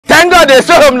they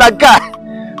show him like car.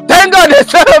 Thank God they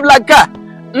show him like car.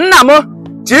 Namo,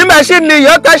 Chii machine ni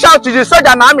your cash out to the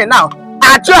soldier army now.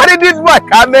 Actually, this boy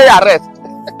can may arrest.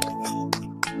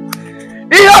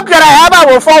 He hope that I have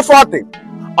about 440.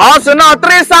 Also now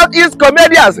 3 Southeast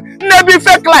comedians. Maybe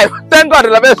fake life. Thank God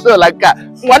the show like car.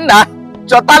 One na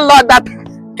Chotan Lord that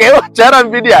Keo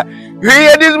Charon video. You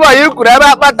hear this boy, you could have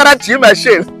a Chii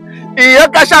machine. Your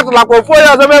cash out like 4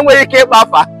 years ago when you came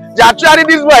off. Actually,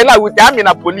 this boy like with them in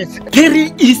a police.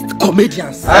 Terry East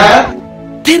comedians.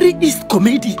 Terry East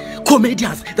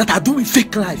comedians that are doing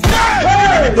fake life.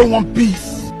 They don't want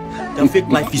peace. Their fake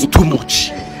life is too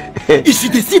much. If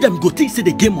they see them go think say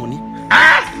they get money,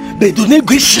 they don't need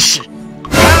shishi.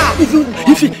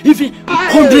 If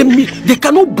 100 million, they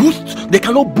cannot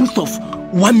boost of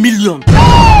 1 million. They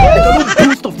cannot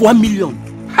boost of 1 million.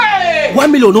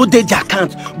 1 million no dey their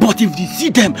account, but if you see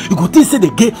them, you go think say they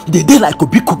dey like a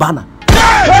big Cubana.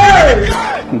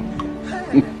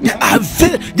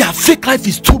 Their fake life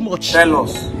is too much. Tell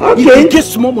us. If they get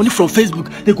small money from Facebook,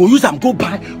 they go use them go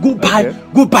buy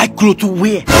clothes to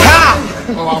wear.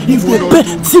 If they pay,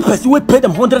 see person will pay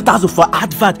them 100,000 for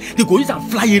advert, they go use them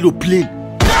fly aeroplane.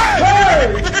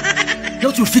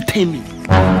 Don't you fit tell me?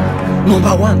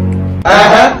 Number one.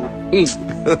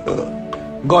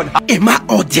 God. Am I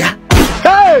out there?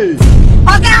 Hey!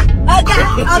 Oga! Hey!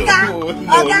 I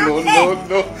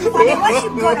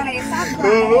worship God and I serve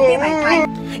God and I pay my time.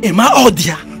 Am I out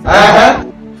there?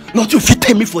 Not you fit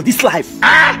tell me for this life.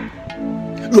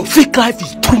 Your fake life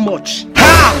is too much.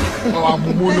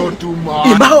 Not too much.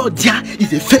 Am I out there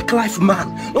is a fake life man.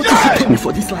 Not you fit tell me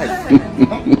for this life.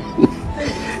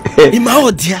 Am I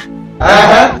out there?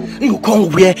 You come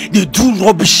where they do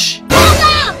rubbish. No.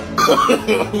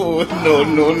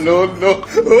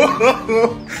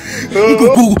 You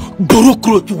go borrow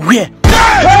clothes to wear.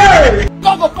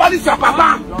 Go go police your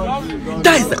papa.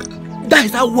 That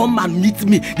is how one man meets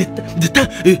me. The time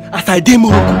as I did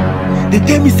Morocco, they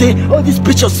tell me say all these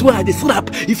pictures where they snap.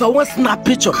 If I want snap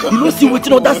picture, you know see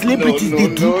what other celebrities they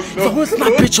do. If I want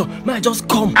snap picture, man I just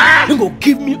come. They go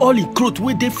give me all in clothes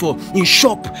where they for in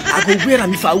shop. I go wear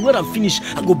them. If I wear them finish,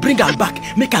 I go bring them back.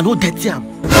 Make I no dirty them.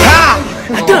 I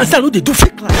don't understand how they do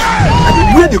fake life. I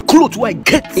dey wear the clothes where I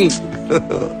get.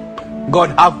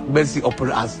 God have mercy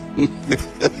upon us.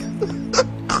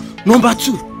 Number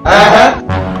 2.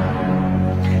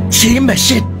 Chii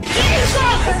machine.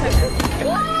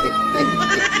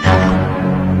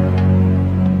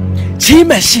 Chii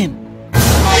machine.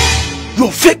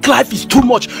 Your fake life is too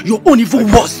much. Your own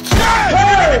even worse.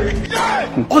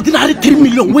 Ordinary 3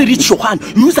 million wey reach your hand.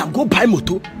 You use them go buy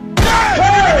motor.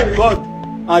 God.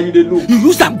 You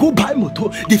use them go buy motor.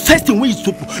 The first thing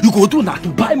you go do now to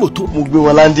buy motor.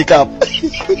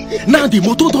 Now the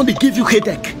motor don't they give you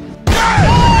headache.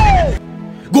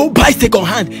 Go buy second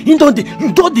hand. You don't the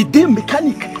damn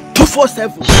mechanic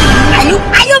 247. Are you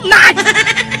mad?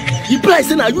 The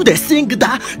price now you they sing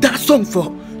that song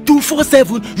for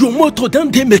 247. Your motor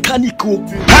don't the mechanic. Not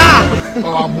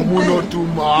too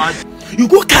much. You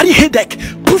go carry headache.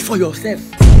 Prove for yourself.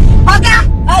 Oga!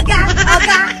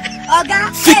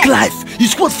 Fake life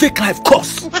is what fake life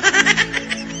costs.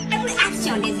 Every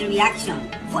action there's a reaction.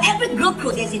 For every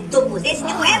GoPro there's a double.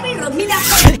 For every Romina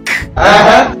fake.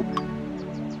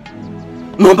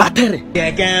 Number 3.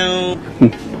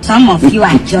 Some of you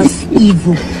are just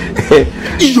evil.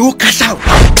 Iyoo cazhout.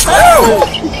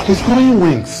 He's crying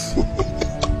wings.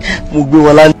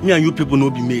 Me and you people no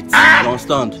be mates. You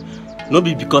understand? No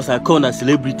be because I call na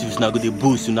celebrities now go dey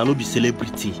boast, you no be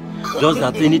celebrity. Just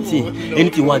that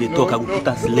anything what they talk, I will put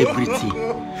a celebrity.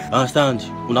 Understand?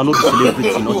 You no be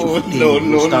celebrity, not you.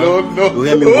 No. You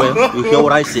hear me well? You hear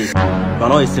what I say? You are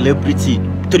not a celebrity.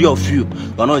 3 of you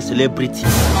are not a celebrity.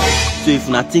 So if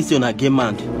you think say you are gay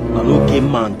man, you are no gay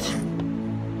man.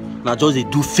 Now just they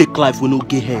do fake life when no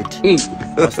gay head.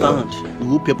 Understand?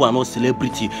 You people are not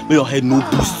celebrity. May your head no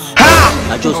boost.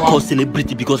 I just call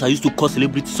celebrity because I used to call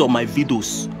celebrities on my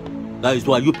videos. That is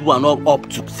why you people are not up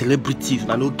to celebrities.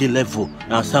 I no gay level.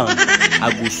 Understand?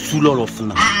 I go sue all of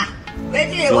them.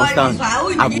 You understand?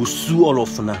 I go sue all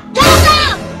of them.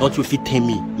 Not you fit tell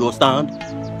me. You understand?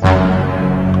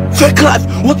 Fake life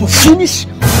want to finish.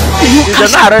 You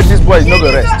cannot arrest this boy. It's not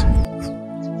arrest.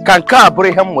 Can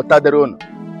Abraham Motaderon?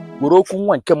 Muroku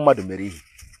one came mad Mary.